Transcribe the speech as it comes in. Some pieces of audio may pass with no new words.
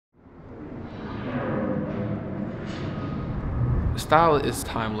Style is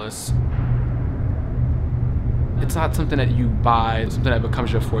timeless. It's not something that you buy, it's something that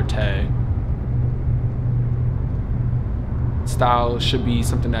becomes your forte. Style should be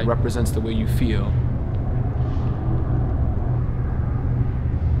something that represents the way you feel.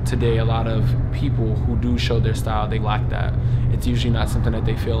 Today, a lot of people who do show their style, they lack that. It's usually not something that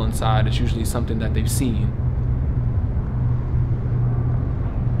they feel inside, it's usually something that they've seen.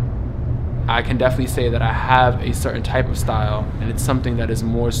 I can definitely say that I have a certain type of style, and it's something that is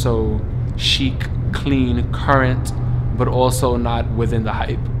more so chic, clean, current, but also not within the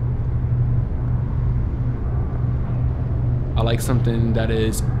hype. I like something that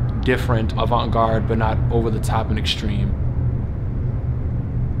is different, avant-garde, but not over the top and extreme.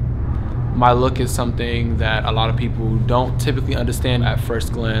 My look is something that a lot of people don't typically understand at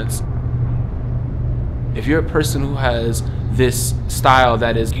first glance. If you're a person who has this style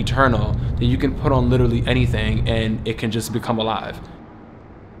that is eternal, then you can put on literally anything and it can just become alive.